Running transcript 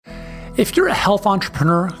If you're a health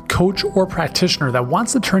entrepreneur, coach, or practitioner that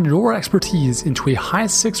wants to turn your expertise into a high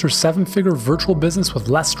 6 or 7-figure virtual business with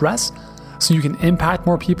less stress, so you can impact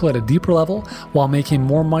more people at a deeper level while making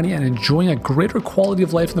more money and enjoying a greater quality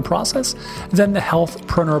of life in the process, then the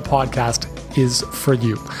Healthpreneur podcast is for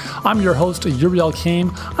you. I'm your host, Uriel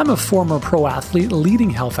Kame. I'm a former pro athlete, leading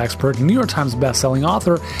health expert, New York Times bestselling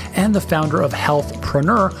author, and the founder of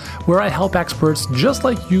Healthpreneur, where I help experts just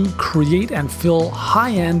like you create and fill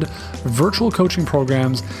high-end virtual coaching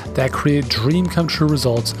programs that create dream come true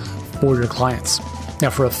results for your clients. Now,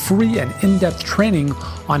 for a free and in-depth training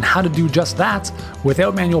on how to do just that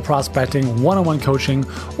without manual prospecting, one-on-one coaching,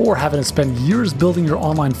 or having to spend years building your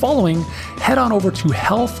online following, head on over to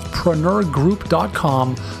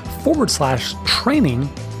healthpreneurgroup.com/training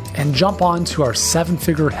and jump on to our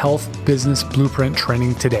 7-figure health business blueprint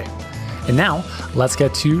training today. And now, let's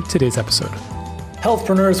get to today's episode.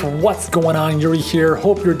 Healthpreneurs, what's going on? Yuri here.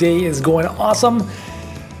 Hope your day is going awesome.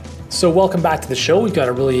 So welcome back to the show. We've got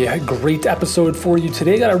a really great episode for you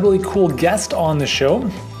today. Got a really cool guest on the show.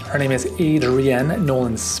 Her name is Adrienne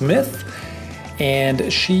Nolan Smith,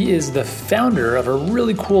 and she is the founder of a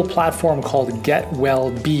really cool platform called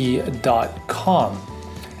GetWellBe.com.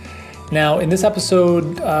 Now, in this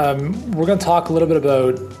episode, we're going to talk a little bit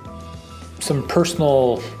about some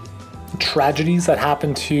personal tragedies that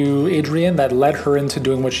happened to Adrienne that led her into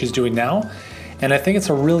doing what she's doing now. And I think it's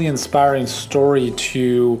a really inspiring story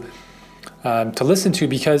to listen to,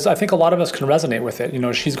 because I think a lot of us can resonate with it. You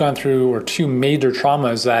know, she's gone through two major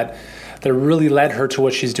traumas that really led her to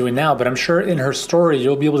what she's doing now. But I'm sure in her story,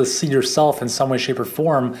 you'll be able to see yourself in some way, shape, or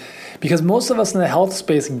form, because most of us in the health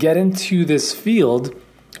space get into this field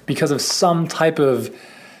because of some type of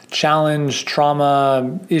challenge,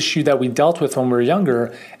 trauma, issue that we dealt with when we were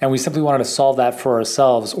younger, and we simply wanted to solve that for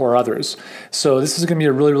ourselves or others. So this is going to be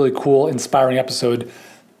a really, really cool, inspiring episode.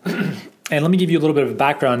 And let me give you a little bit of a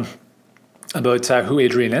background about who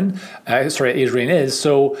Adrienne is.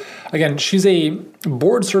 So again, she's a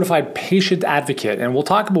board-certified patient advocate, and we'll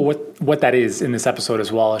talk about what that is in this episode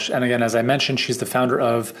as well. And again, as I mentioned, she's the founder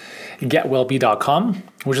of GetWellBe.com,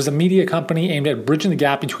 which is a media company aimed at bridging the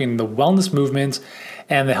gap between the wellness movement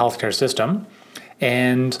and the healthcare system.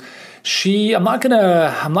 And I'm not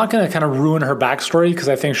gonna kind of ruin her backstory, because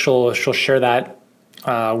I think she'll share that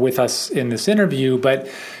with us in this interview, but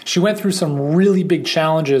she went through some really big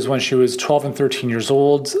challenges when she was 12 and 13 years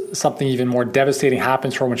old. Something even more devastating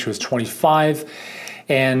happened to her when she was 25.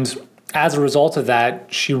 And as a result of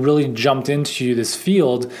that, she really jumped into this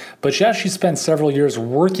field, but she actually spent several years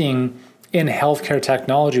working in healthcare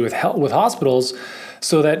technology with hospitals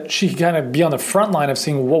so that she could kind of be on the front line of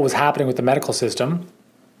seeing what was happening with the medical system.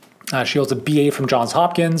 She holds a BA from Johns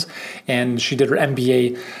Hopkins, and she did her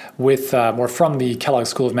MBA from the Kellogg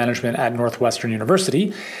School of Management at Northwestern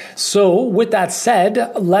University. So with that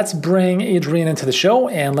said, let's bring Adrienne into the show,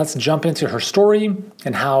 and let's jump into her story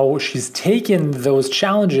and how she's taken those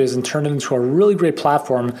challenges and turned it into a really great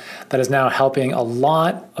platform that is now helping a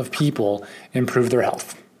lot of people improve their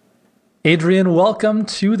health. Adrienne, welcome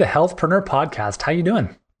to the Healthpreneur podcast. How you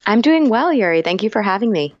doing? I'm doing well, Yuri. Thank you for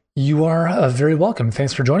having me. You are very welcome.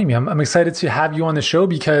 Thanks for joining me. I'm excited to have you on the show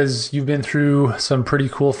because you've been through some pretty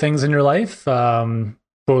cool things in your life,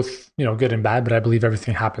 both good and bad. But I believe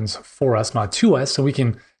everything happens for us, not to us. So we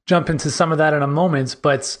can jump into some of that in a moment.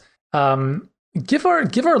 But give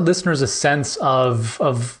our listeners a sense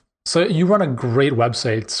of. So you run a great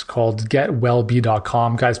website called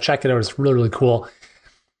GetWellBe.com. Guys, check it out. It's really, really cool.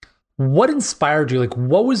 What inspired you?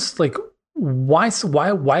 Why a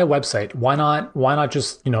website? Why not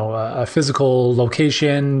just, a physical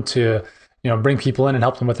location to, bring people in and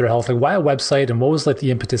help them with their health? Why a website, and what was the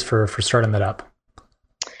impetus for starting that up?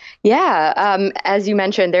 Yeah. As you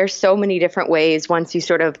mentioned, there's so many different ways once you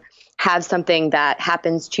sort of have something that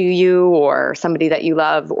happens to you or somebody that you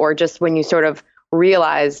love, or just when you sort of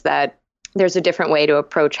realize that there's a different way to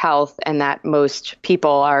approach health and that most people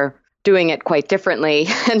are doing it quite differently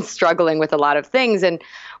and struggling with a lot of things. And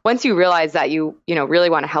once you realize that you really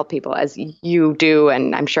want to help people, as you do,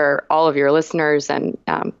 and I'm sure all of your listeners, and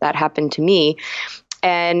that happened to me.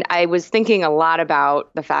 And I was thinking a lot about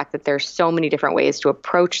the fact that there's so many different ways to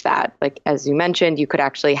approach that. Like, as you mentioned, you could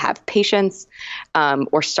actually have patients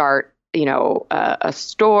or start, a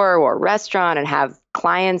store or restaurant and have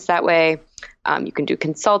clients that way. You can do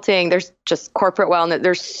consulting. There's just corporate wellness.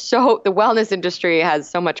 The wellness industry has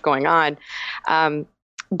so much going on.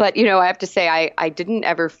 But, I have to say, I didn't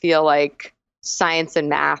ever feel like science and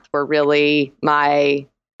math were really I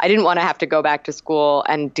didn't want to have to go back to school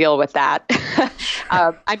and deal with that.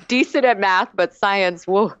 I'm decent at math, but science,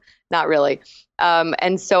 whoa, not really.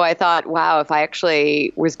 And so I thought, wow, if I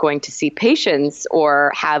actually was going to see patients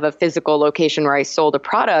or have a physical location where I sold a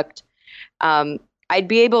product, I'd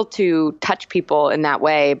be able to touch people in that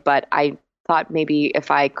way. But I thought maybe if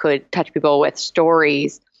I could touch people with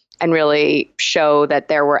stories and really show that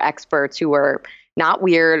there were experts who were not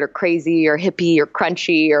weird or crazy or hippie or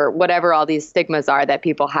crunchy or whatever all these stigmas are that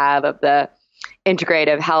people have of the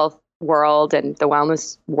integrative health world and the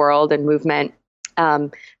wellness world and movement,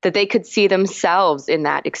 that they could see themselves in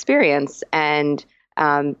that experience and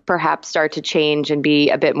perhaps start to change and be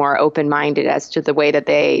a bit more open-minded as to the way that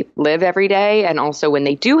they live every day. And also when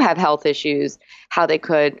they do have health issues, how they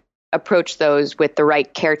could approach those with the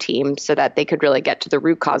right care team so that they could really get to the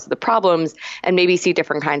root cause of the problems and maybe see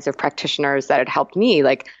different kinds of practitioners that had helped me,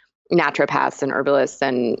 like naturopaths and herbalists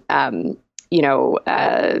and,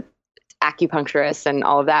 acupuncturists and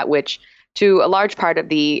all of that, which to a large part of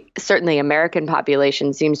the certainly American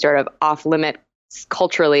population seems sort of off limits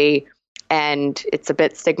culturally, and it's a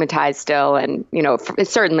bit stigmatized still. And,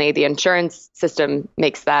 certainly the insurance system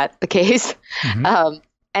makes that the case. Mm-hmm.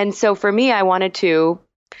 And so for me, I wanted to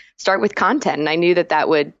start with content. And I knew that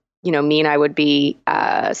would, mean I would be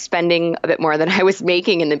spending a bit more than I was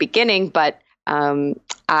making in the beginning. But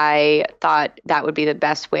I thought that would be the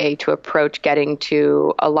best way to approach getting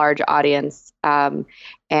to a large audience, and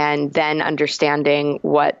then understanding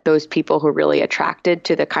what those people who really attracted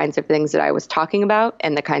to the kinds of things that I was talking about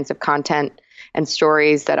and the kinds of content and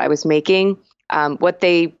stories that I was making, what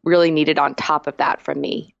they really needed on top of that from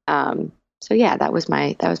me. So yeah, that was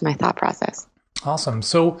my thought process. Awesome.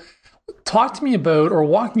 So talk to me about, or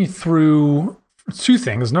walk me through two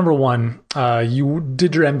things. Number one, you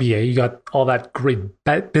did your MBA, you got all that great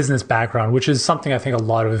business background, which is something I think a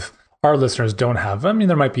lot of our listeners don't have. I mean,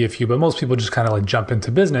 there might be a few, but most people just kind of like jump into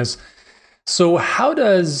business. So how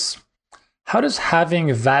does having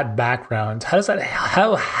that background,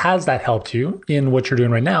 how has that helped you in what you're doing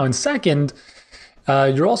right now? And second,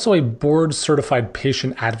 you're also a board certified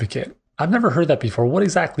patient advocate. I've never heard that before. What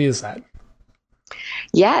exactly is that?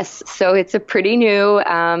 Yes. So it's a pretty new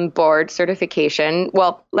board certification.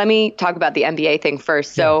 Well, let me talk about the MBA thing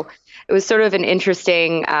first. So it was sort of an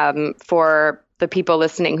interesting, for the people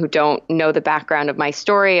listening who don't know the background of my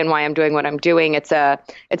story and why I'm doing what I'm doing. It's a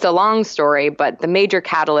long story, but the major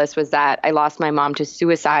catalyst was that I lost my mom to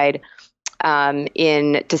suicide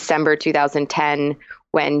in December 2010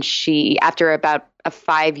 when after about a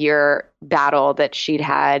 5-year battle that she'd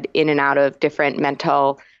had in and out of different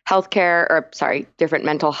mental different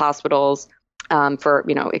mental hospitals for,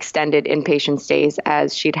 extended inpatient stays,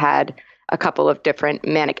 as she'd had a couple of different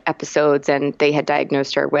manic episodes, and they had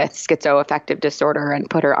diagnosed her with schizoaffective disorder and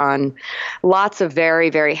put her on lots of very,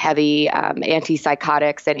 very heavy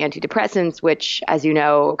antipsychotics and antidepressants, which, as you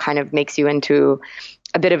know, kind of makes you into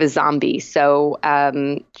a bit of a zombie. So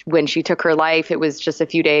when she took her life, it was just a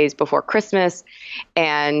few days before Christmas,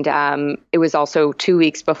 and it was also 2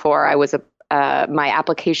 weeks before my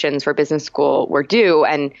applications for business school were due.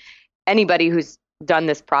 And anybody who's done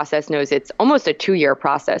this process knows it's almost a 2-year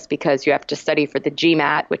process because you have to study for the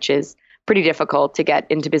GMAT, which is pretty difficult to get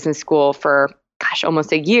into business school for,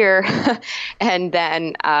 almost a year. And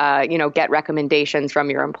then, get recommendations from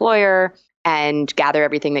your employer and gather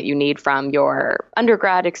everything that you need from your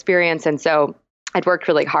undergrad experience. And so I'd worked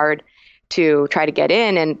really hard to try to get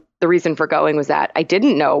in. And the reason for going was that I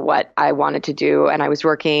didn't know what I wanted to do. And I was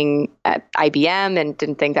working at IBM and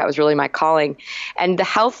didn't think that was really my calling. And the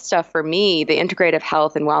health stuff for me, the integrative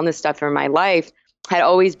health and wellness stuff for my life, had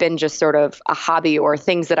always been just sort of a hobby or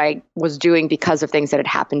things that I was doing because of things that had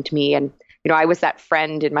happened to me. And, I was that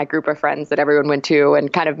friend in my group of friends that everyone went to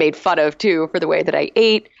and kind of made fun of too for the way that I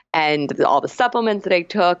ate and all the supplements that I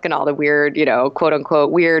took and all the weird, quote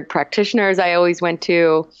unquote, weird practitioners I always went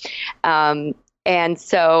to. And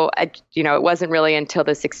so, it wasn't really until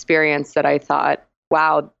this experience that I thought,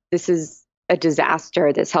 wow, this is a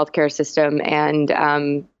disaster, this healthcare system.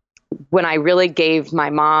 And when I really gave my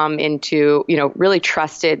mom into, really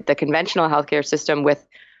trusted the conventional healthcare system with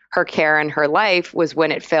her care and her life, was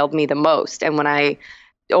when it failed me the most. And when I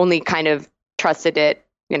only kind of trusted it,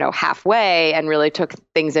 halfway and really took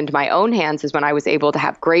things into my own hands, is when I was able to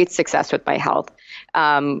have great success with my health,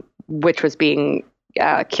 which was being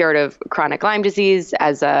cured of chronic Lyme disease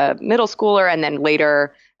as a middle schooler, and then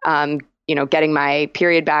later, getting my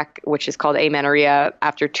period back, which is called amenorrhea,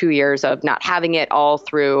 after 2 years of not having it, all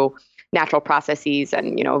through natural processes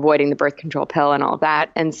and, avoiding the birth control pill and all of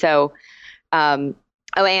that. And so, and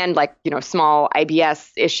small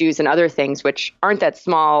IBS issues and other things, which aren't that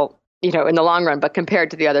small, in the long run, but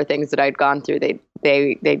compared to the other things that I'd gone through,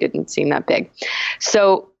 they didn't seem that big.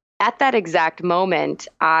 So at that exact moment,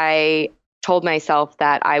 I told myself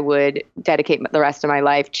that I would dedicate the rest of my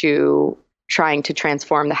life to trying to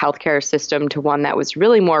transform the healthcare system to one that was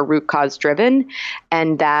really more root cause driven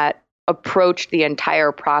and that approached the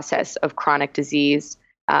entire process of chronic disease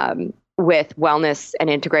with wellness and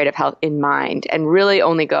integrative health in mind, and really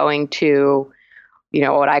only going to,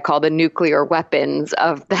 what I call the nuclear weapons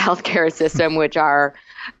of the healthcare system, which are,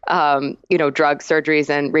 drugs, surgeries,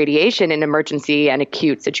 and radiation in emergency and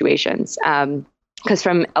acute situations. Because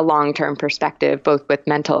from a long-term perspective, both with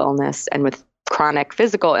mental illness and with chronic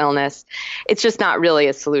physical illness, it's just not really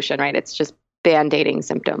a solution, right? It's just band-aiding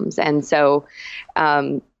symptoms. And so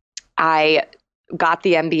I got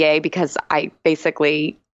the MBA because I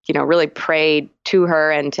basically, really prayed to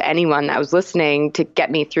her and to anyone that was listening to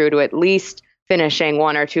get me through to at least finishing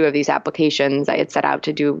one or two of these applications. I had set out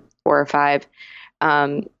to do 4 or 5.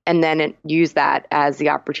 And then use that as the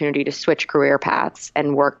opportunity to switch career paths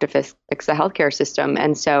and work to fix the healthcare system.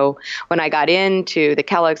 And so when I got into the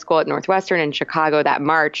Kellogg School at Northwestern in Chicago that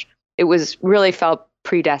March, it was really felt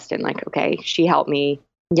predestined. Like, okay, she helped me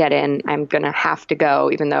get in. I'm going to have to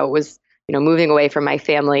go, even though it was, moving away from my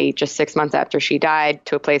family just 6 months after she died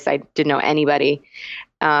to a place I didn't know anybody.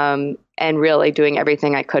 And really doing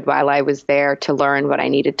everything I could while I was there to learn what I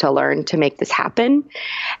needed to learn to make this happen.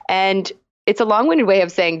 And it's a long-winded way of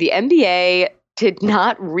saying the MBA did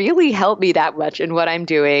not really help me that much in what I'm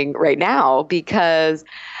doing right now, because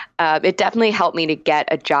it definitely helped me to get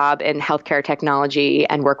a job in healthcare technology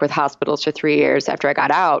and work with hospitals for 3 years after I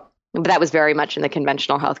got out. But that was very much in the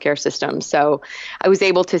conventional healthcare system. So I was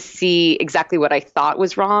able to see exactly what I thought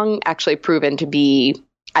was wrong actually proven to be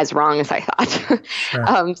as wrong as I thought.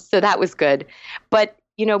 Sure. So that was good. But,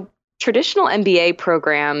 traditional MBA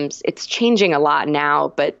programs, it's changing a lot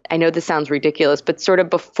now, but I know this sounds ridiculous, but sort of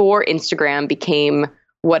before Instagram became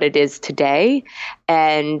what it is today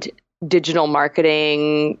and digital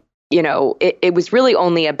marketing, it was really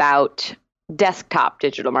only about desktop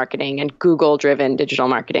digital marketing and Google-driven digital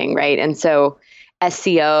marketing, right? And so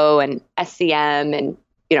SEO and SEM and,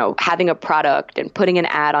 having a product and putting an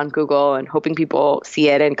ad on Google and hoping people see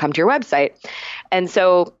it and come to your website. And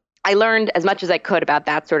so I learned as much as I could about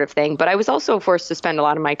that sort of thing, but I was also forced to spend a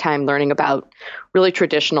lot of my time learning about really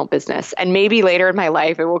traditional business. And maybe later in my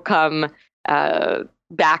life, it will come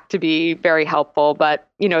back to be very helpful, but,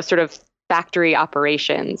 sort of factory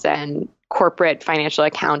operations and corporate financial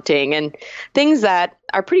accounting and things that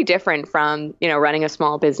are pretty different from, running a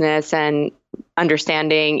small business and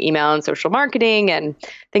understanding email and social marketing and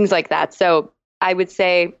things like that. So I would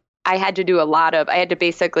say I had to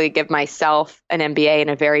basically give myself an MBA in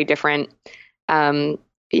a very different, time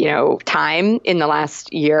in the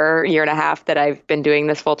last year and a half that I've been doing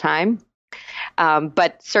this full time.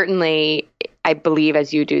 But certainly I believe,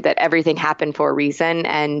 as you do, that everything happened for a reason.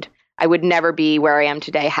 And I would never be where I am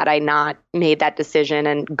today had I not made that decision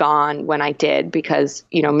and gone when I did, because,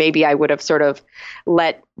 maybe I would have sort of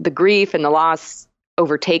let the grief and the loss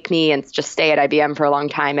overtake me and just stay at IBM for a long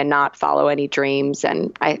time and not follow any dreams.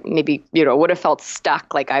 And I maybe, would have felt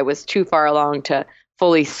stuck, like I was too far along to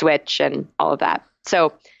fully switch and all of that.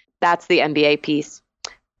 So that's the MBA piece.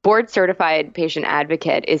 Board certified patient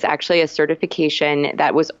advocate is actually a certification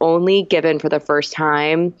that was only given for the first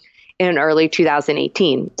time in early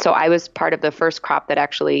 2018. So I was part of the first crop that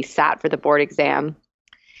actually sat for the board exam.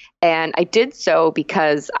 And I did so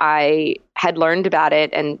because I had learned about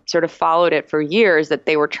it and sort of followed it for years, that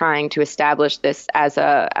they were trying to establish this as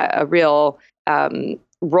a real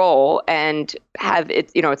role and have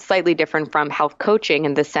it, it's slightly different from health coaching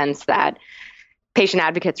in the sense that patient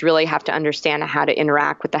advocates really have to understand how to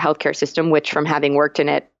interact with the healthcare system, which from having worked in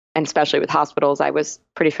it, and especially with hospitals, I was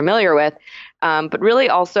pretty familiar with, but really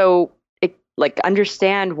also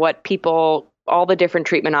understand what all the different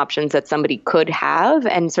treatment options that somebody could have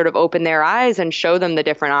and sort of open their eyes and show them the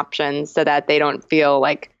different options so that they don't feel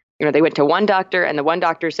like, they went to one doctor and the one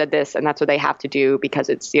doctor said this and that's what they have to do because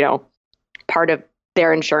it's, part of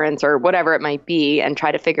their insurance or whatever it might be, and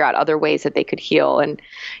try to figure out other ways that they could heal. And,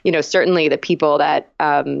 certainly the people that,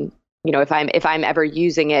 if I'm ever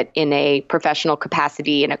using it in a professional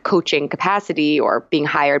capacity, in a coaching capacity, or being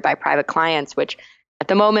hired by private clients, which at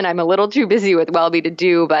the moment I'm a little too busy with WellBe to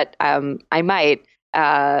do, but I might,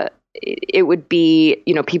 it would be,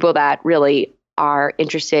 people that really are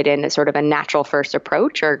interested in a sort of a natural first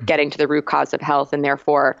approach or getting to the root cause of health, and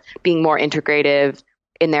therefore being more integrative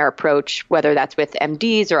in their approach, whether that's with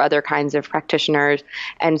MDs or other kinds of practitioners.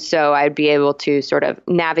 And so I'd be able to sort of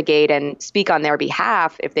navigate and speak on their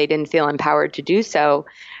behalf if they didn't feel empowered to do so,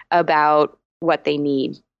 about what they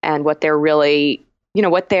need and what they're really,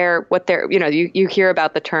 you hear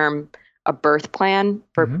about the term a birth plan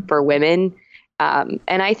for women. And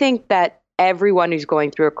I think that everyone who's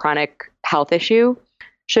going through a chronic health issue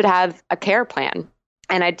should have a care plan.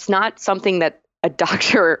 And it's not something that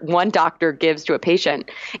one doctor gives to a patient.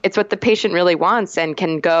 It's what the patient really wants, and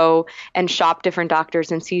can go and shop different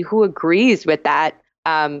doctors and see who agrees with that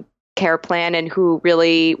care plan and who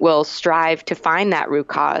really will strive to find that root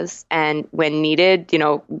cause. And when needed,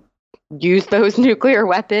 use those nuclear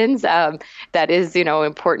weapons. That is,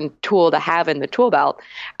 important tool to have in the tool belt.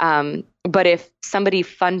 But if somebody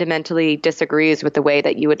fundamentally disagrees with the way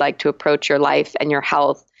that you would like to approach your life and your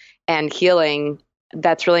health and healing,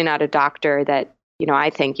 that's really not a doctor that,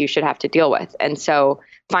 I think you should have to deal with. And so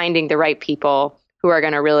finding the right people who are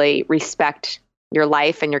going to really respect your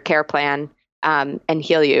life and your care plan and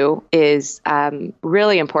heal you is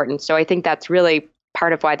really important. So I think that's really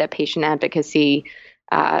part of why that patient advocacy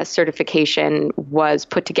certification was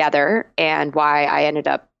put together, and why I ended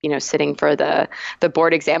up, sitting for the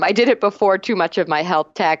board exam. I did it before too much of my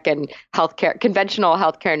health tech and conventional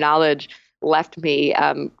healthcare knowledge left me,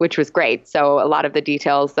 which was great. So a lot of the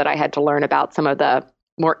details that I had to learn about some of the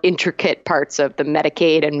more intricate parts of the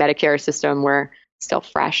Medicaid and Medicare system were still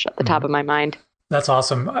fresh at the top of my mind. That's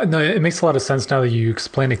awesome. No, it makes a lot of sense now that you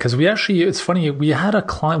explain it, because it's funny, we have a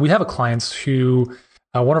client who,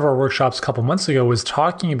 one of our workshops a couple months ago was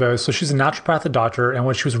talking about, so she's a naturopathic doctor, and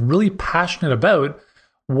what she was really passionate about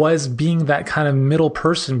was being that kind of middle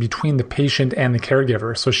person between the patient and the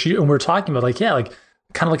caregiver. So and we were talking about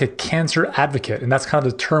kind of like a cancer advocate. And that's kind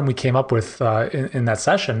of the term we came up with in that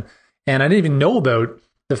session. And I didn't even know about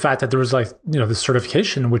the fact that there was this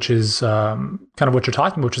certification, which is kind of what you're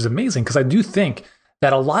talking about, which is amazing. Because I do think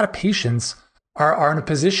that a lot of patients are in a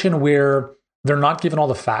position where they're not given all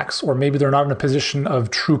the facts, or maybe they're not in a position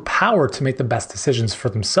of true power to make the best decisions for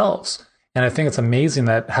themselves. And I think it's amazing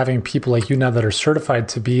that having people like you now that are certified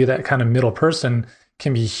to be that kind of middle person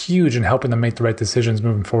can be huge in helping them make the right decisions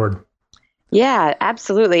moving forward. Yeah,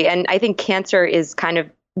 absolutely. And I think cancer is kind of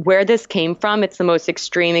where this came from. It's the most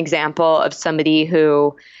extreme example of somebody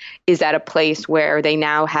who is at a place where they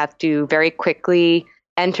now have to very quickly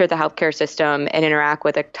enter the healthcare system and interact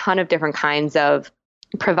with a ton of different kinds of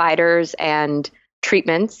providers and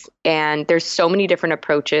treatments. And there's so many different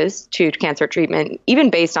approaches to cancer treatment, even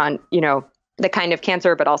based on, the kind of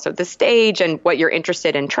cancer, but also the stage and what you're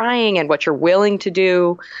interested in trying and what you're willing to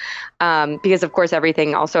do. Because of course,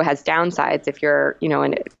 everything also has downsides. If you're,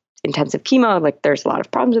 in intensive chemo, there's a lot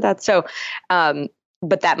of problems with that. So,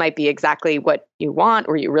 but that might be exactly what you want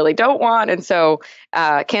or you really don't want. And so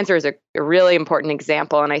cancer is a really important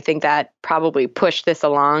example. And I think that probably pushed this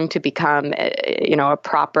along to become, a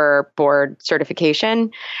proper board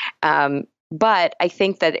certification. But I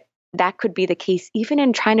think that could be the case even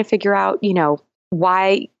in trying to figure out,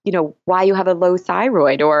 why you have a low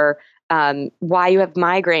thyroid, or why you have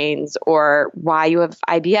migraines, or why you have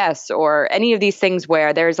IBS, or any of these things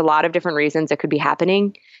where there's a lot of different reasons that could be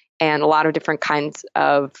happening, and a lot of different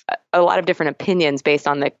opinions based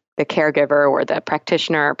on the caregiver or the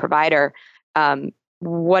practitioner or provider,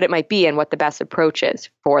 what it might be and what the best approach is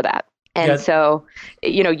for that. And so,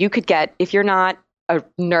 you could get, if you're not a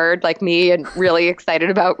nerd like me and really excited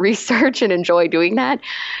about research and enjoy doing that,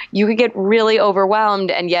 you could get really overwhelmed.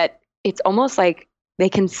 And yet it's almost like they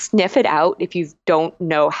can sniff it out if you don't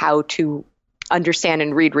know how to understand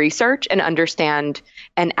and read research and understand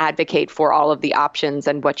and advocate for all of the options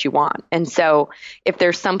and what you want. And so if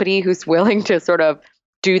there's somebody who's willing to sort of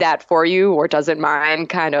do that for you, or doesn't mind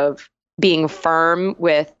kind of being firm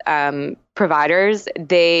with providers,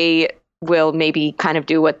 they will maybe kind of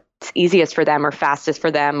do what's easiest for them or fastest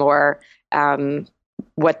for them, or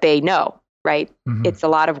what they know, right? Mm-hmm. It's a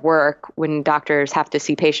lot of work when doctors have to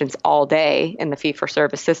see patients all day in the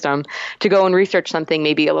fee-for-service system to go and research something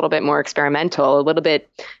maybe a little bit more experimental, a little bit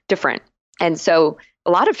different. And so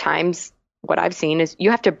a lot of times what I've seen is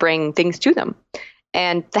you have to bring things to them.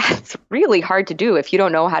 And that's really hard to do if you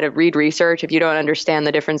don't know how to read research, if you don't understand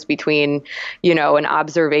the difference between, an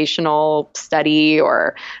observational study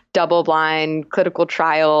or double-blind clinical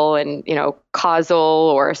trial and, causal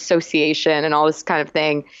or association and all this kind of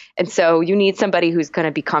thing. And so you need somebody who's going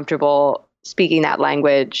to be comfortable speaking that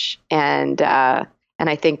language. And I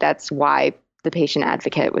think that's why the patient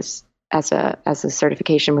advocate was, as a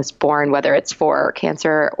certification, was born, whether it's for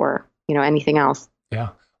cancer or, anything else. Yeah.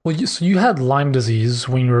 Well, so you had Lyme disease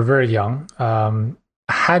when you were very young.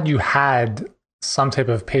 Had you had some type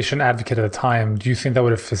of patient advocate at the time, do you think that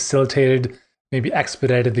would have facilitated, maybe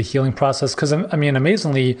expedited the healing process? Because,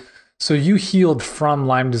 amazingly, so you healed from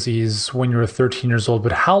Lyme disease when you were 13 years old,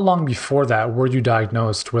 but how long before that were you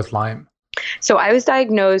diagnosed with Lyme? So I was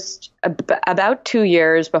diagnosed about 2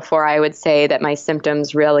 years before I would say that my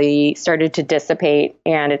symptoms really started to dissipate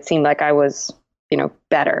and it seemed like I was,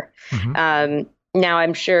 better. Hmm. Now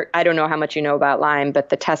I'm sure, I don't know how much you know about Lyme, but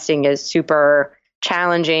the testing is super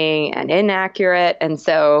challenging and inaccurate. And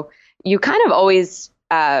so you kind of always,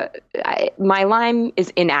 my Lyme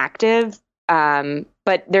is inactive.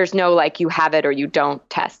 But there's no like you have it or you don't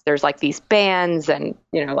test. There's like these bands and,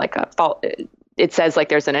 like a fault. It says like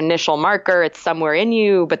there's an initial marker, it's somewhere in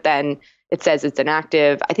you, but then it says it's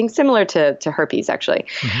inactive. I think similar to herpes actually,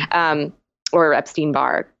 or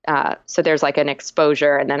Epstein-Barr. So there's like an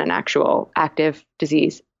exposure and then an actual active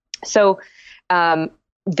disease. So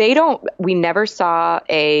we never saw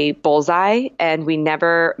a bullseye, and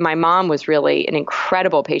my mom was really an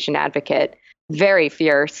incredible patient advocate, very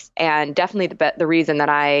fierce, and definitely the reason that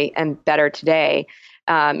I am better today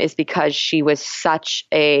is because she was such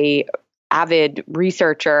a avid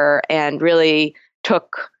researcher and really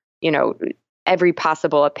took, every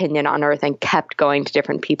possible opinion on earth and kept going to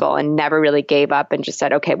different people and never really gave up and just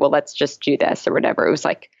said, okay, well, let's just do this or whatever. It was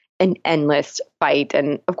like an endless fight.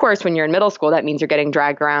 And of course, when you're in middle school, that means you're getting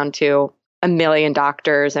dragged around to a million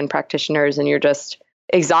doctors and practitioners, and you're just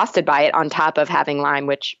exhausted by it on top of having Lyme,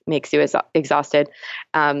 which makes you exhausted.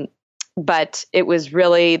 But it was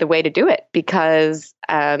really the way to do it because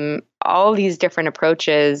all these different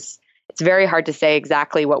approaches, it's very hard to say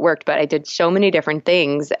exactly what worked, but I did so many different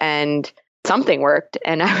things and something worked.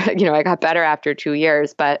 And I got better after 2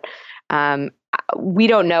 years, but we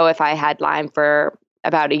don't know if I had Lyme for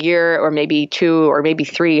about a year or maybe 2 or maybe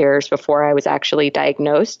 3 years before I was actually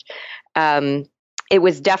diagnosed. It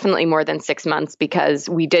was definitely more than 6 months because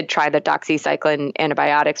we did try the doxycycline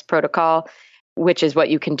antibiotics protocol, which is what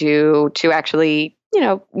you can do to actually,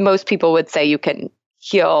 most people would say you can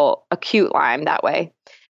heal acute Lyme that way.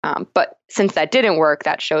 But since that didn't work,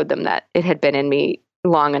 that showed them that it had been in me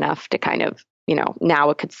long enough to kind of, now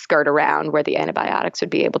it could skirt around where the antibiotics would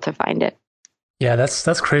be able to find it. Yeah,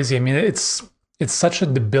 that's crazy. I mean, it's such a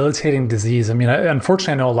debilitating disease. I mean,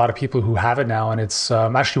 unfortunately, I know a lot of people who have it now, and it's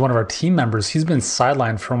actually one of our team members. He's been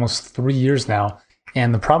sidelined for almost 3 years now.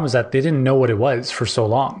 And the problem is that they didn't know what it was for so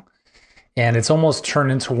long. And it's almost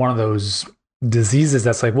turned into one of those diseases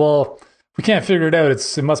that's like, well, we can't figure it out.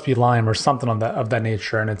 It must be Lyme or something of that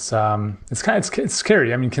nature. And it's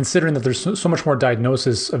scary. I mean, considering that there's so much more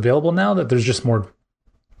diagnosis available now, that there's just more,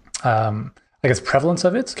 I guess, prevalence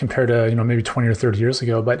of it compared to, maybe 20 or 30 years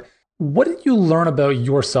ago. But what did you learn about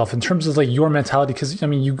yourself in terms of like your mentality? Because I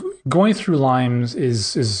mean, you going through Lyme's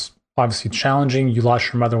is obviously challenging. You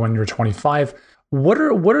lost your mother when you were 25.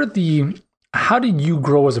 How did you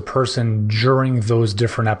grow as a person during those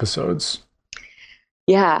different episodes?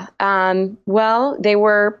 Yeah. Well, they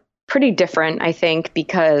were pretty different, I think,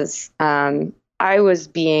 because I was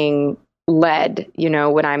being led,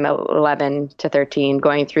 when I'm 11 to 13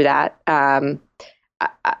 going through that.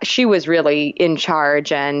 She was really in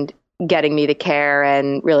charge and getting me the care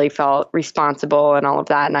and really felt responsible and all of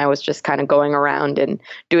that. And I was just kind of going around and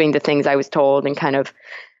doing the things I was told and kind of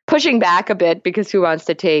pushing back a bit because who wants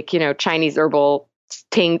to take, Chinese herbal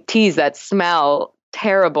teas that smell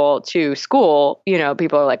terrible to school?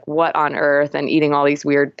 People are like, what on earth? And eating all these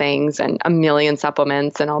weird things and a million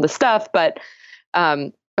supplements and all this stuff. But,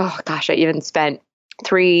 oh gosh, I even spent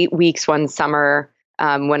 3 weeks one summer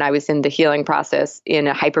when I was in the healing process in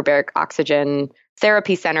a hyperbaric oxygen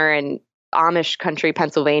therapy center in Amish country,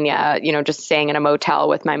 Pennsylvania, just staying in a motel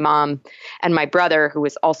with my mom and my brother, who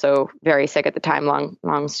was also very sick at the time.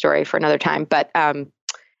 Long story for another time. But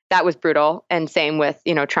that was brutal. And same with,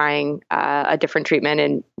 trying a different treatment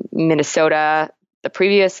in Minnesota the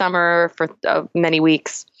previous summer for many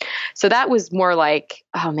weeks. So that was more like,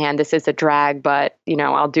 oh man, this is a drag, but,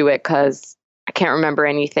 I'll do it because I can't remember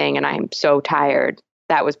anything and I'm so tired.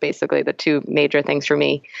 That was basically the two major things for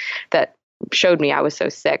me that showed me I was so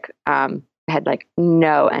sick. I had like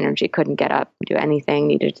no energy, couldn't get up, do anything,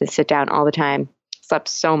 needed to sit down all the time, slept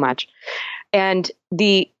so much. And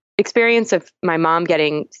the experience of my mom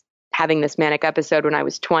having this manic episode when I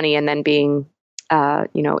was 20 and then being,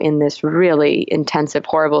 in this really intensive,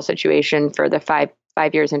 horrible situation for the five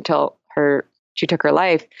years until she took her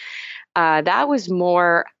life. That was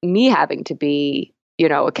more me having to be,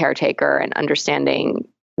 a caretaker and understanding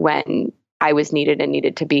when I was needed and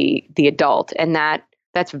needed to be the adult. And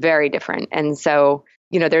that's very different. And so,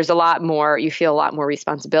 there's a lot more, you feel a lot more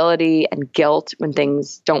responsibility and guilt when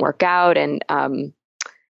things don't work out and,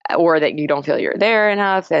 or that you don't feel you're there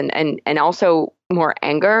enough. And also more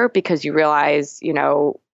anger because you realize,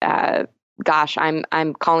 gosh,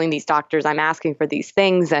 I'm calling these doctors, I'm asking for these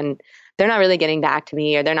things and they're not really getting back to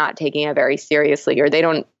me, or they're not taking it very seriously, or they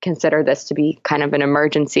don't consider this to be kind of an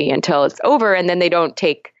emergency until it's over. And then they don't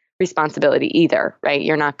take responsibility either, right?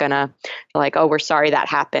 You're not going to like, oh, we're sorry that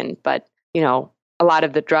happened. But, a lot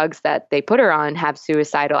of the drugs that they put her on have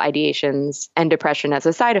suicidal ideations and depression as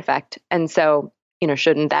a side effect. And so,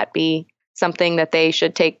 shouldn't that be something that they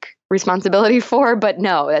should take responsibility for? But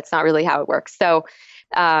no, that's not really how it works. So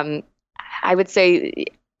I would say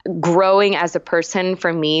growing as a person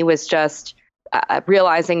for me was just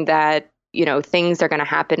realizing that, things are going to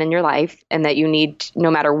happen in your life, and that you need,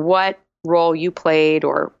 no matter what role you played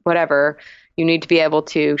or whatever, you need to be able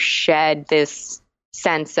to shed this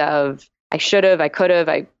sense of I should have, I could have,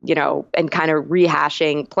 and kind of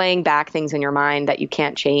rehashing, playing back things in your mind that you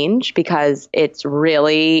can't change, because it's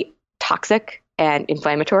really toxic and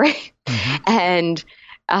inflammatory. And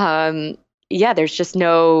there's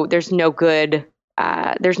no good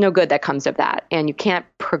that comes of that. And you can't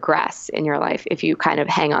progress in your life if you kind of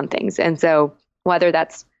hang on things. And so whether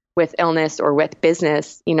that's with illness or with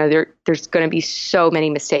business, there's going to be so many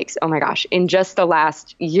mistakes. Oh my gosh. In just the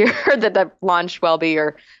last year that I've launched Wellbe,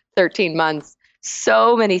 or 13 months,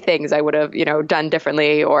 so many things I would have, done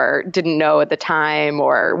differently, or didn't know at the time,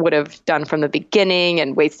 or would have done from the beginning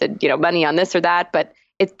and wasted, money on this or that. But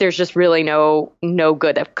there's just really no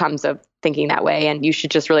good that comes of thinking that way. And you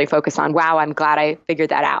should just really focus on, wow, I'm glad I figured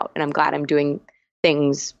that out. And I'm glad I'm doing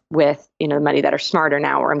things with, the money that are smarter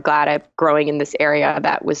now, or I'm glad I'm growing in this area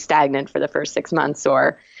that was stagnant for the first 6 months,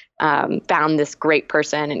 or found this great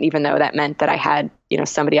person. And even though that meant that I had,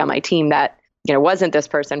 somebody on my team that, wasn't this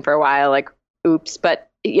person for a while, like, oops,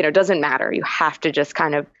 but, doesn't matter. You have to just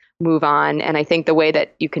kind of move on. And I think the way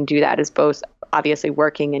that you can do that is both obviously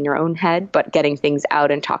working in your own head, but getting things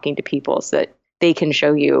out and talking to people so that they can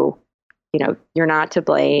show you, you're not to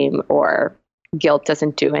blame, or guilt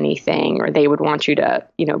doesn't do anything, or they would want you to,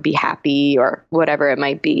 be happy, or whatever it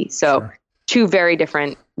might be. So sure. Two very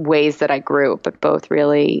different ways that I grew, but both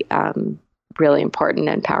really, really important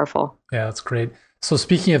and powerful. Yeah, that's great. So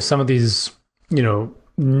speaking of some of these,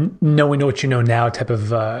 knowing what you know now type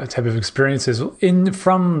of experiences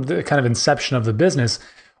from the kind of inception of the business,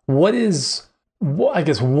 what is, I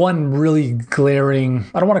guess, one really glaring,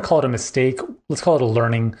 I don't want to call it a mistake, let's call it a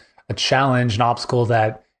learning, a challenge, an obstacle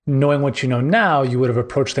that, knowing what you know now, you would have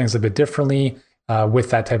approached things a bit differently with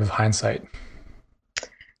that type of hindsight?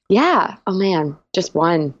 Yeah. Oh man, just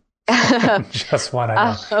one. Just one.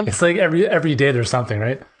 I know. It's like every day there's something,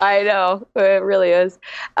 right? I know. It really is.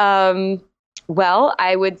 Well,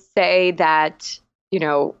 I would say that,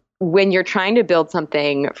 when you're trying to build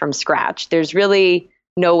something from scratch, there's really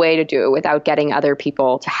no way to do it without getting other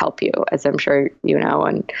people to help you, as I'm sure you know,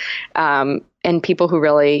 and people who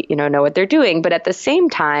really, know what they're doing. But at the same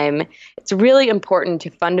time, it's really important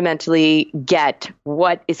to fundamentally get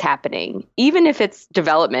what is happening, even if it's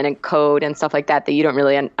development and code and stuff like that you don't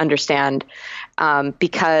really understand.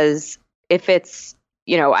 Because if it's,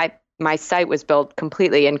 my site was built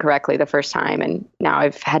completely incorrectly the first time, and now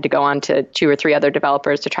I've had to go on to 2 or 3 other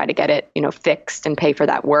developers to try to get it, fixed and pay for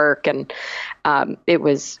that work. And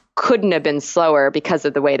couldn't have been slower because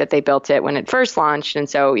of the way that they built it when it first launched. And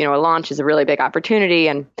so, a launch is a really big opportunity.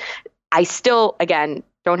 And I still, again,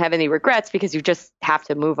 don't have any regrets, because you just have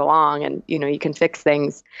to move along and, you can fix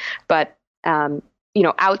things. But,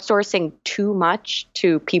 outsourcing too much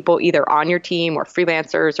to people either on your team or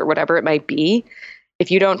freelancers or whatever it might be, if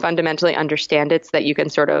you don't fundamentally understand it so that you can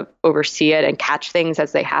sort of oversee it and catch things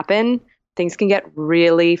as they happen, things can get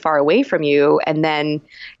really far away from you. And then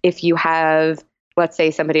if you have, let's say,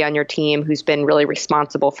 somebody on your team who's been really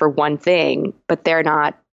responsible for one thing, but they're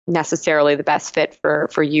not necessarily the best fit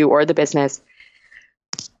for you or the business.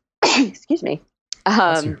 Excuse me.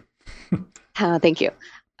 Thank you.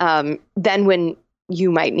 Then when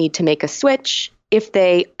you might need to make a switch, if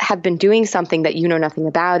they have been doing something that you know nothing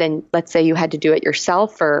about, and let's say you had to do it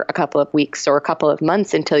yourself for a couple of weeks or a couple of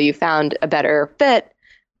months until you found a better fit,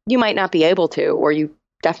 you might not be able to, or you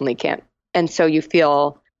definitely can't. And so you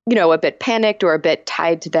feel, a bit panicked or a bit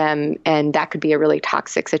tied to them, and that could be a really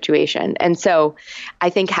toxic situation. And so I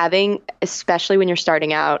think having, especially when you're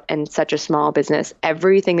starting out in such a small business,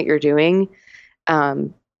 everything that you're doing,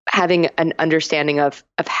 having an understanding of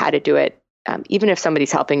how to do it, even if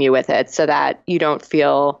somebody's helping you with it, so that you don't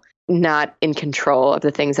feel not in control of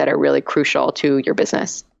the things that are really crucial to your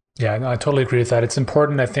business. Yeah, no, I totally agree with that. It's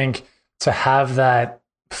important, I think, to have that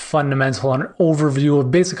fundamental and overview, a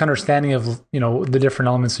basic understanding of, the different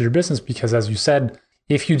elements of your business, because as you said,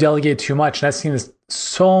 if you delegate too much, and I've seen this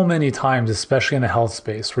so many times, especially in the health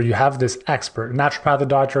space, where you have this expert, naturopath,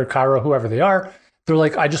 doctor, chiro, whoever they are, they're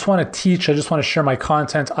like, I just want to teach, I just want to share my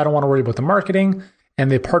content, I don't want to worry about the marketing. and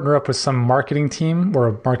they partner up with some marketing team or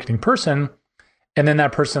a marketing person, and then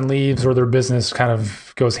that person leaves or their business kind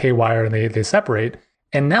of goes haywire and they separate.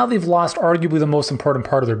 And now they've lost arguably the most important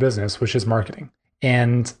part of their business, which is marketing.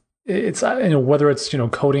 And it's whether it's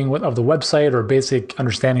coding of the website or basic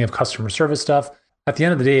understanding of customer service stuff. At the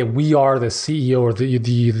end of the day, we are the CEO or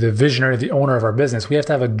the visionary, the owner of our business. We have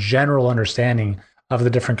to have a general understanding of the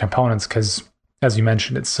different components because, as you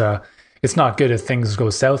mentioned, it's not good if things go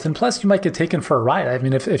south. And plus, you might get taken for a ride. I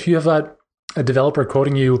mean, if you have a developer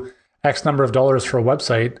quoting you X number of dollars for a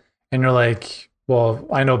website, and you're like, well,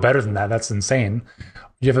 I know better than that. That's insane.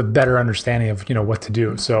 You have a better understanding of what to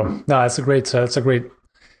do. So no, that's a great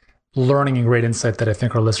learning and great insight that I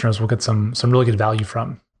think our listeners will get some really good value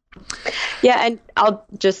from. Yeah, and I'll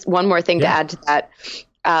just one more thing to add to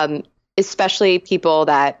that, especially people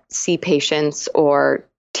that see patients or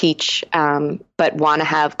teach, but want to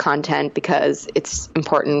have content because it's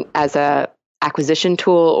important as a acquisition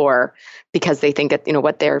tool or because they think that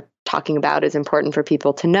what they're talking about is important for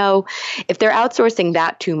people to know. If they're outsourcing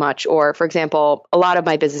that too much, or for example, a lot of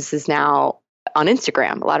my business is now on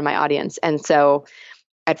Instagram, a lot of my audience. And so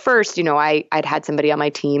at first, I'd had somebody on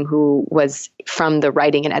my team who was from the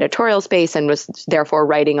writing and editorial space and was therefore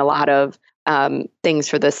writing a lot of things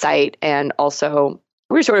for the site. And also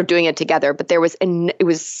we were sort of doing it together, but it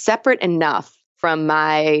was separate enough from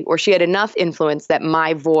she had enough influence that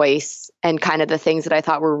my voice and kind of the things that I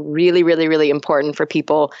thought were really, really, really important for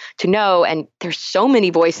people to know. And there's so many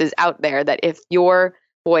voices out there that if your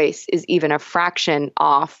voice is even a fraction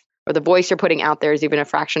off, or the voice you're putting out there is even a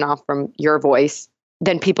fraction off from your voice,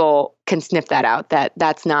 then people can sniff that out,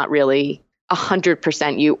 that's not really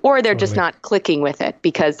 100% you, or they're just not clicking with it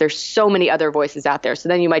because there's so many other voices out there. So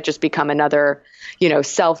then you might just become another,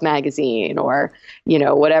 Self magazine or,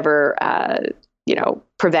 whatever,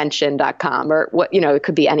 prevention.com or what, it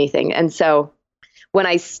could be anything. And so when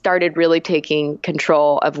I started really taking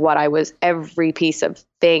control of every piece of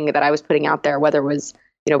thing that I was putting out there, whether it was,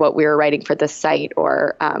 what we were writing for the site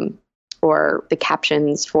or the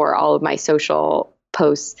captions for all of my social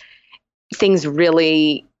posts, things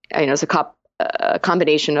really, it's a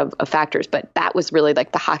combination of factors, but that was really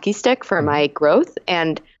like the hockey stick for my growth.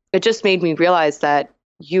 And it just made me realize that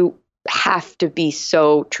you have to be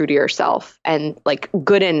so true to yourself, and like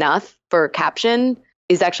good enough for caption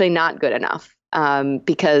is actually not good enough,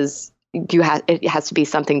 because it has to be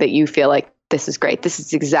something that you feel like, this is great. This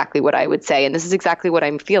is exactly what I would say. And this is exactly what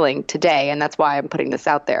I'm feeling today. And that's why I'm putting this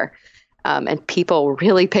out there. And people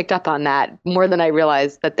really picked up on that more than I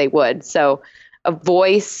realized that they would. So a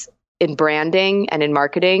voice in branding and in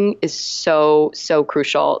marketing is so, so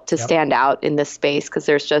crucial to stand out in this space because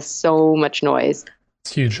there's just so much noise.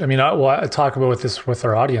 It's huge. I mean, I talk about this with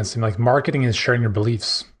our audience. And like marketing is sharing your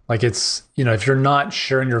beliefs. Like it's, if you're not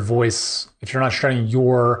sharing your voice, if you're not sharing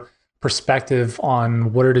your perspective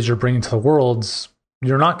on what it is you're bringing to the world,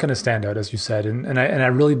 you're not going to stand out, as you said. And I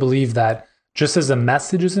really believe that just as the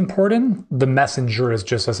message is important, the messenger is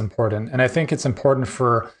just as important. And I think it's important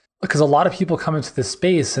because a lot of people come into this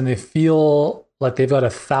space and they feel like they've got a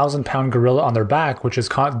 1,000-pound gorilla on their back, which is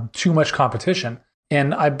too much competition.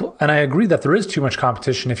 And I agree that there is too much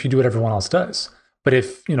competition if you do what everyone else does. But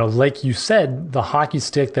if, like you said, the hockey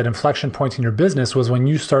stick, that inflection point in your business was when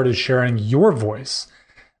you started sharing your voice,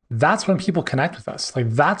 that's when people connect with us. Like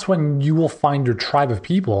that's when you will find your tribe of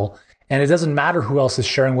people. And it doesn't matter who else is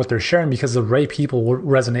sharing what they're sharing because the right people will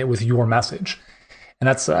resonate with your message. And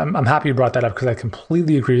that's, I'm happy you brought that up because I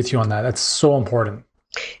completely agree with you on that. That's so important.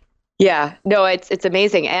 Yeah, no, it's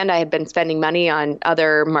amazing. And I had been spending money on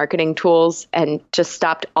other marketing tools and just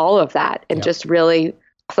stopped all of that and just really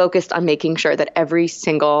focused on making sure that every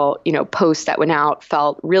single, post that went out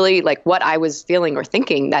felt really like what I was feeling or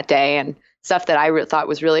thinking that day and stuff that I thought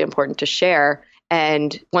was really important to share.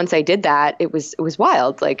 And once I did that, it was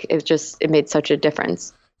wild. Like it made such a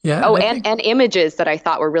difference. Yeah. Oh, and images that I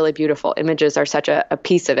thought were really beautiful. Images are such a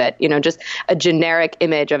piece of it. Just a generic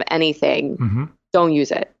image of anything. Mm-hmm. Don't use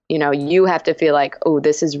it. You have to feel like, oh,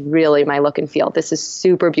 this is really my look and feel. This is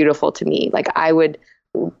super beautiful to me. Like I would,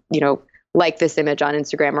 like this image on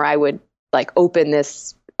Instagram, or I would like open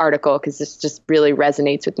this article because this just really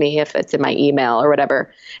resonates with me if it's in my email or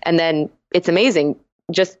whatever. And then it's amazing.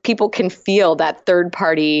 Just people can feel that third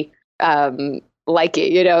party like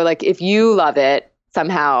it, like if you love it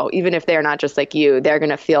somehow, even if they're not just like you, they're going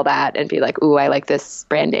to feel that and be like, ooh, I like this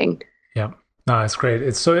branding. Yeah. No, it's great.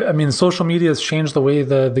 It's so, I mean, social media has changed the way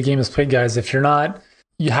the game is played, guys. If you're not,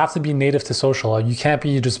 you have to be native to social. You can't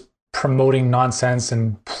be just promoting nonsense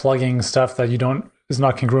and plugging stuff that is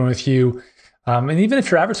not congruent with you. And even if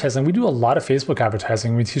you're advertising, we do a lot of Facebook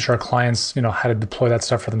advertising. We teach our clients, how to deploy that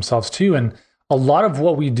stuff for themselves too. And a lot of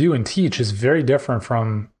what we do and teach is very different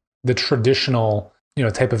from the traditional,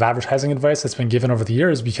 type of advertising advice that's been given over the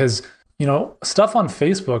years, because, stuff on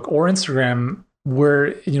Facebook or Instagram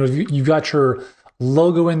where, you've got your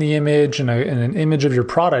logo in the image and an image of your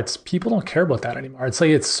products, people don't care about that anymore.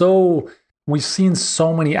 We've seen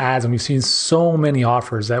so many ads and we've seen so many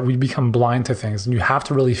offers that we become blind to things, and you have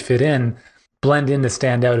to really blend in to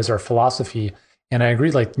stand out is our philosophy. And I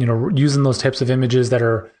agree, using those types of images that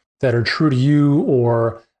are true to you,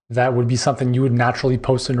 or that would be something you would naturally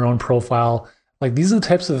post in your own profile. Like, these are the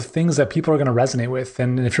types of things that people are going to resonate with.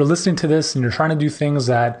 And if you're listening to this and you're trying to do things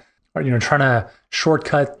that are, trying to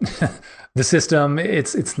shortcut the system,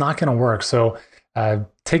 it's not going to work. So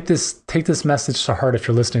take this message to heart if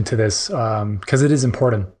you're listening to this, because it is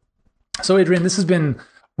important. So Adrienne, this has been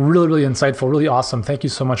really, really insightful, really awesome. Thank you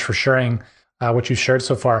so much for sharing what you shared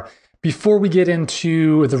so far. Before we get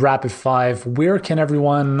into the rapid five, where can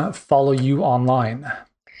everyone follow you online?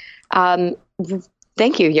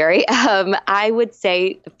 Thank you, Yuri. I would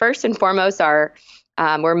say first and foremost we're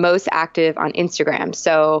most active on Instagram.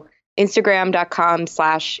 So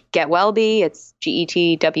Instagram.com/getwellbe. It's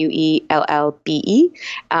GETWELLBE.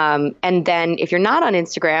 And then if you're not on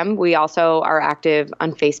Instagram, we also are active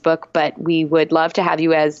on Facebook, but we would love to have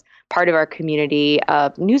you as part of our community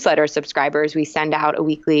of newsletter subscribers. We send out a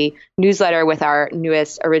weekly newsletter with our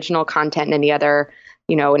newest original content and any other,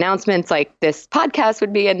 announcements, like this podcast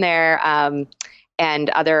would be in there, and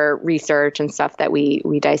other research and stuff that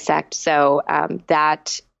we dissect. So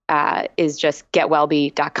that is just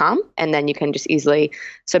getwellbe.com. And then you can just easily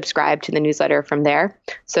subscribe to the newsletter from there.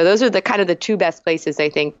 So those are the two best places, I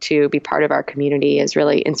think, to be part of our community, is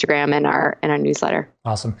really Instagram and our newsletter.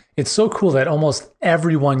 Awesome. It's so cool that almost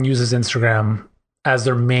everyone uses Instagram as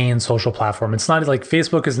their main social platform. It's not like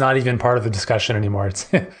Facebook is not even part of the discussion anymore.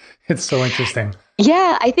 It's so interesting.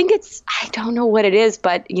 Yeah, I think I don't know what it is,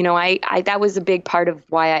 but, I that was a big part of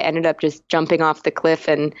why I ended up just jumping off the cliff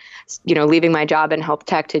and, leaving my job in health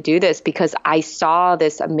tech to do this, because I saw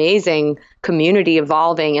this amazing community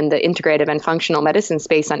evolving in the integrative and functional medicine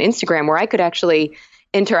space on Instagram, where I could actually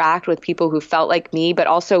interact with people who felt like me, but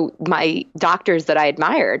also my doctors that I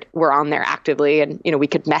admired were on there actively, and we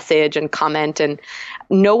could message and comment, and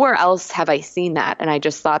nowhere else have I seen that. And I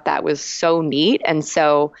just thought that was so neat. And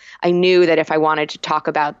so I knew that if I wanted to talk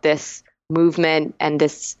about this movement and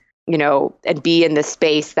this, and be in this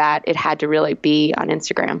space, that it had to really be on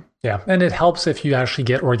Instagram. Yeah, and it helps if you actually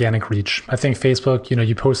get organic reach. I think Facebook,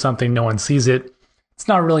 you post something, no one sees it. It's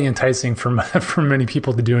not really enticing for many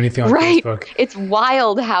people to do anything on Facebook. It's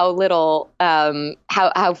wild how little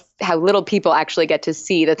how little people actually get to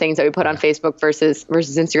see the things that we put on Facebook versus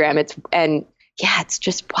Instagram. It's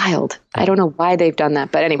just wild. I don't know why they've done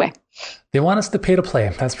that, but anyway. They want us to pay to play.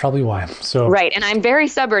 That's probably why. So right, and I'm very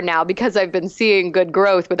stubborn now because I've been seeing good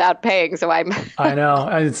growth without paying. So I know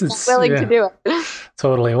it's willing to do it.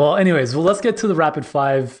 Totally. Well, anyways, let's get to the rapid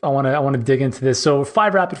five. I want to dig into this. So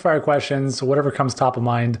 5 rapid fire questions. Whatever comes top of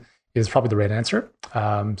mind is probably the right answer.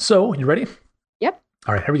 So you ready? Yep.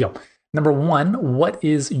 All right. Here we go. Number 1. What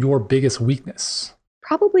is your biggest weakness?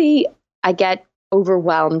 Probably I get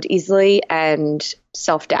overwhelmed easily and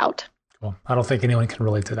self-doubt. Well, I don't think anyone can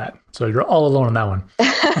relate to that. So you're all alone on that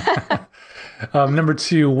one. Number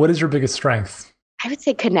 2, what is your biggest strength? I would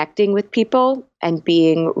say connecting with people and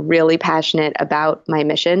being really passionate about my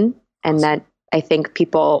mission. And that I think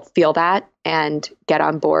people feel that and get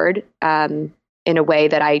on board in a way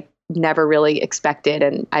that I never really expected.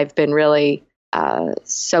 And I've been really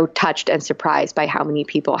so touched and surprised by how many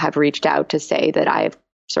people have reached out to say that I've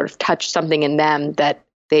sort of touched something in them that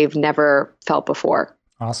they've never felt before.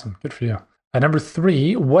 Awesome. Good for you. Number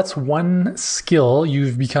 3, what's one skill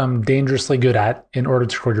you've become dangerously good at in order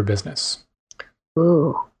to grow your business?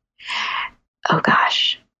 Ooh. Oh,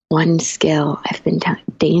 gosh. One skill I've been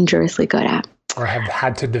dangerously good at. Or have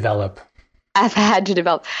had to develop. I've had to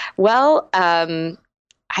develop. Well,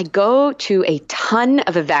 I go to a ton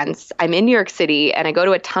of events. I'm in New York City, and I go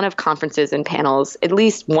to a ton of conferences and panels, at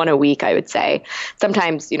least one a week, I would say.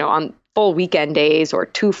 Sometimes, on full weekend days or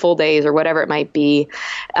 2 full days or whatever it might be.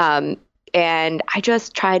 And I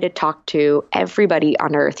just try to talk to everybody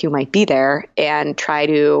on earth who might be there and try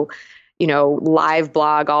to, live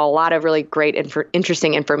blog a lot of really great,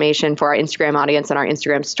 interesting information for our Instagram audience and our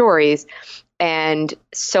Instagram stories. And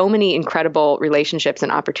so many incredible relationships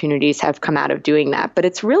and opportunities have come out of doing that. But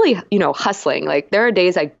it's really, hustling. Like, there are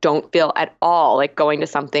days I don't feel at all like going to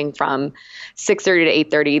something from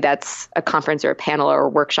 6:30 to 8:30 that's a conference or a panel or a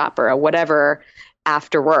workshop or a whatever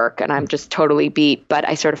after work. And I'm just totally beat. But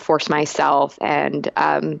I sort of force myself and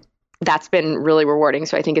that's been really rewarding.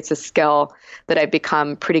 So I think it's a skill that I've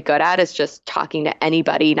become pretty good at, is just talking to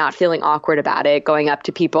anybody, not feeling awkward about it, going up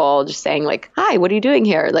to people, just saying like, hi, what are you doing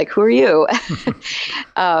here? Like, who are you?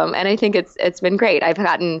 And I think it's been great.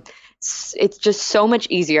 It's just so much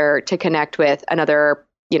easier to connect with another,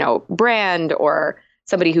 brand or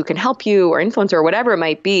somebody who can help you or influencer or whatever it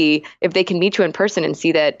might be, if they can meet you in person and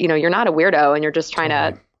see that, you're not a weirdo and you're just trying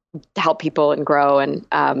to help people and grow. And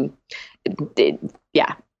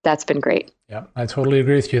that's been great. Yeah, I totally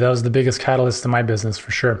agree with you. That was the biggest catalyst in my business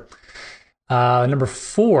for sure. Number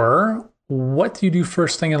 4, what do you do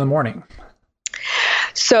first thing in the morning?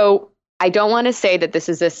 So I don't want to say that this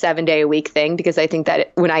is a 7-day-a-week thing, because I think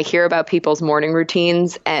that when I hear about people's morning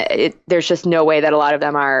routines, there's just no way that a lot of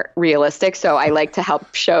them are realistic. So I like to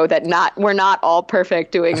help show that we're not all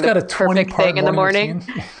perfect doing the perfect thing in the morning.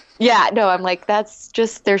 Yeah, no, I'm like,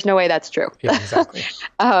 there's no way that's true. Yeah, exactly.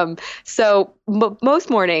 So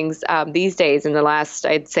most mornings these days, in the last,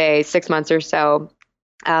 I'd say 6 months or so,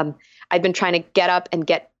 I've been trying to get up and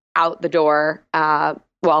get out the door.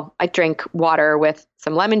 I drink water with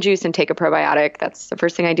some lemon juice and take a probiotic. That's the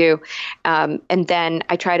first thing I do. And then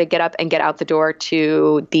I try to get up and get out the door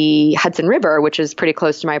to the Hudson River, which is pretty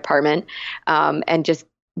close to my apartment, and just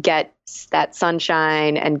get that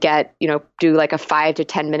sunshine and do like a 5 to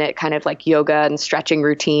 10 minute kind of like yoga and stretching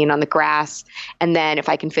routine on the grass. And then if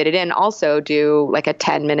I can fit it in, also do like a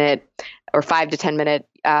 10-minute or 5 to 10 minute,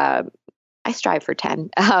 I strive for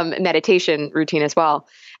 10, meditation routine as well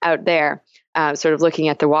out there, sort of looking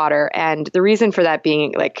at the water. And the reason for that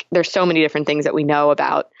being, like, there's so many different things that we know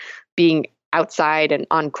about being outside and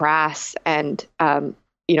on grass and,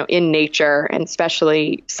 in nature, and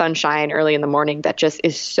especially sunshine early in the morning, that just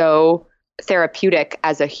is so therapeutic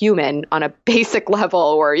as a human on a basic level,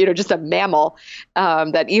 or, just a mammal,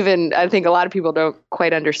 that even I think a lot of people don't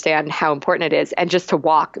quite understand how important it is. And just to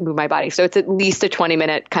walk, move my body. So it's at least a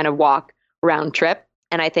 20-minute kind of walk round trip.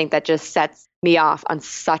 And I think that just sets me off on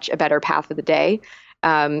such a better path of the day.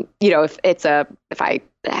 If I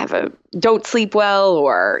don't sleep well,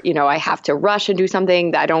 or, I have to rush and do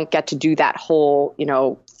something, I don't get to do that whole,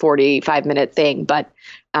 45-minute thing. But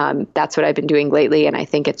that's what I've been doing lately. And I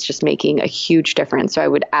think it's just making a huge difference. So I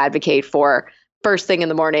would advocate for first thing in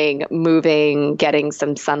the morning, moving, getting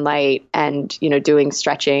some sunlight, and, doing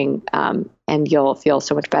stretching. And you'll feel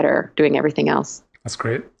so much better doing everything else. That's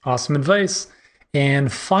great. Awesome advice.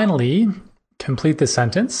 And finally, complete the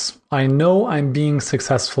sentence. I know I'm being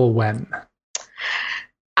successful when.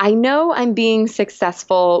 I know I'm being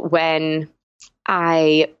successful when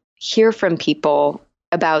I hear from people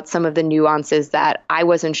about some of the nuances that I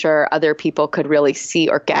wasn't sure other people could really see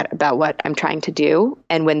or get about what I'm trying to do.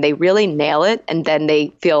 And when they really nail it, and then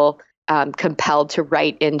they feel compelled to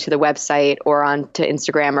write into the website or onto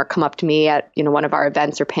Instagram or come up to me at, one of our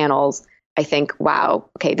events or panels, I think, wow,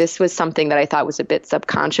 okay, this was something that I thought was a bit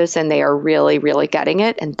subconscious, and they are really, really getting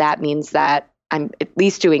it. And that means that I'm at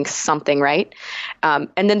least doing something right. And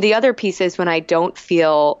then the other piece is when I don't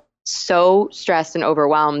feel so stressed and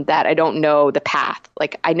overwhelmed that I don't know the path.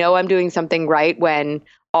 Like, I know I'm doing something right when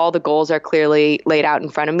all the goals are clearly laid out in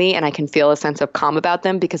front of me, and I can feel a sense of calm about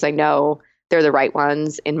them because I know they're the right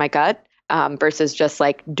ones in my gut, versus just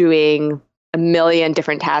like doing a million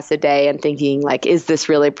different tasks a day and thinking like, is this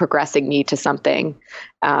really progressing me to something?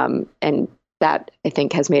 And that, I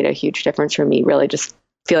think, has made a huge difference for me, really just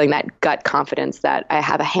feeling that gut confidence that I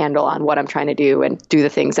have a handle on what I'm trying to do and do the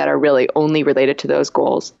things that are really only related to those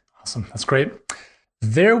goals. Awesome. That's great.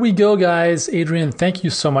 There we go, guys. Adrienne, thank you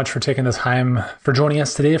so much for taking the time, for joining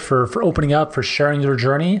us today, for opening up, for sharing your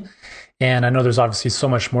journey. And I know there's obviously so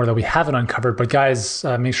much more that we haven't uncovered, but guys,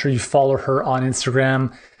 make sure you follow her on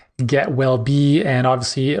Instagram, GetWellBe, and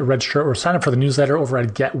obviously register or sign up for the newsletter over at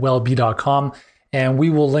getwellbe.com. And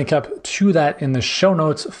we will link up to that in the show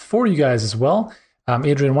notes for you guys as well.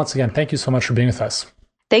 Adrienne, once again, thank you so much for being with us.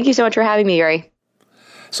 Thank you so much for having me, Yuri.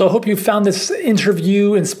 So I hope you found this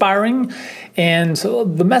interview inspiring. And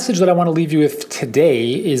the message that I want to leave you with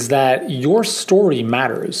today is that your story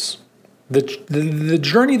matters. The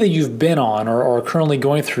journey that you've been on or are currently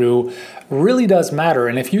going through really does matter.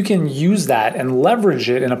 And if you can use that and leverage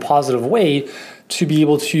it in a positive way to be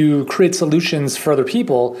able to create solutions for other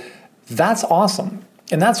people, that's awesome.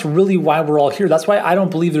 And that's really why we're all here. That's why I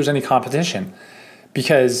don't believe there's any competition,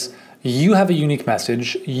 because you have a unique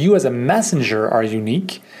message. You as a messenger are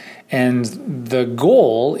unique. And the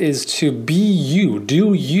goal is to be you,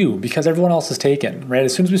 do you, because everyone else is taken, right?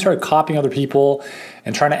 As soon as we start copying other people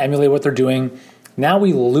and trying to emulate what they're doing, now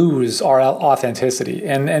we lose our authenticity.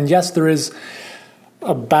 And yes, there is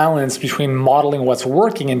a balance between modeling what's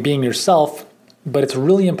working and being yourself, but it's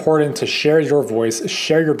really important to share your voice,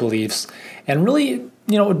 share your beliefs, and really,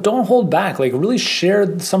 don't hold back. Like, really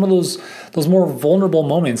share some of those more vulnerable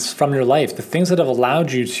moments from your life, the things that have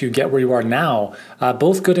allowed you to get where you are now,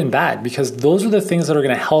 both good and bad, because those are the things that are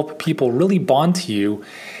going to help people really bond to you.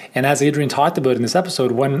 And as Adrienne talked about in this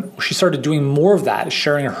episode, when she started doing more of that,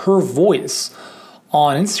 sharing her voice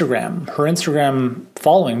on Instagram, her Instagram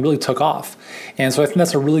following really took off. And so I think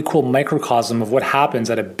that's a really cool microcosm of what happens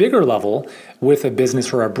at a bigger level with a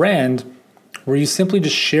business or a brand, where you simply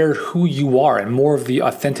just share who you are and more of the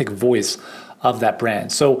authentic voice of that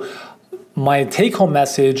brand. So my take-home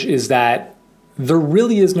message is that there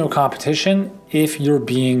really is no competition if you're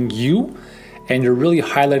being you and you're really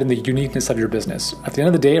highlighting the uniqueness of your business. At the end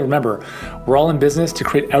of the day, remember, we're all in business to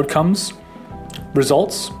create outcomes,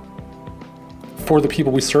 results for the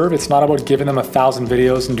people we serve. It's not about giving them 1,000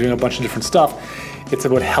 videos and doing a bunch of different stuff. It's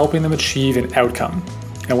about helping them achieve an outcome.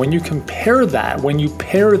 And when you pair that,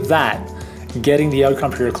 getting the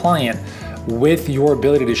outcome for your client with your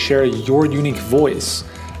ability to share your unique voice,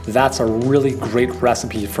 that's a really great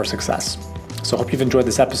recipe for success. So I hope you've enjoyed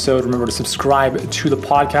this episode. Remember to subscribe to the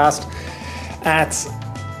podcast at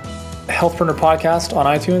Healthpreneur Podcast on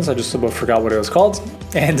iTunes. I just about forgot what it was called.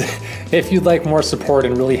 And if you'd like more support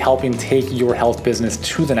in really helping take your health business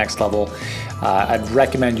to the next level, I'd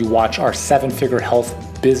recommend you watch our 7-Figure Health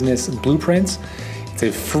Business Blueprints. It's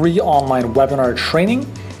a free online webinar training.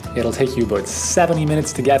 It'll take you about 70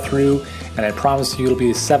 minutes to get through, and I promise you it'll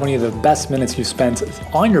be 70 of the best minutes you've spent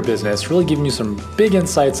on your business, really giving you some big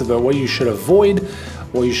insights about what you should avoid,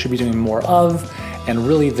 what you should be doing more of, and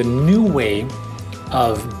really the new way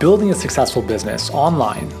of building a successful business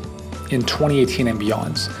online in 2018 and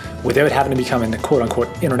beyond without having to become a quote-unquote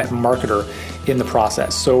internet marketer in the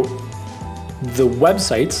process. So the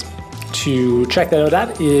website to check that out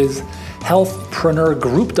at is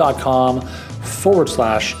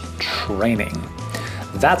healthpreneurgroup.com/training.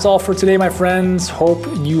 That's all for today, my friends. Hope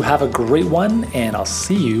you have a great one, and I'll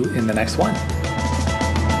see you in the next one.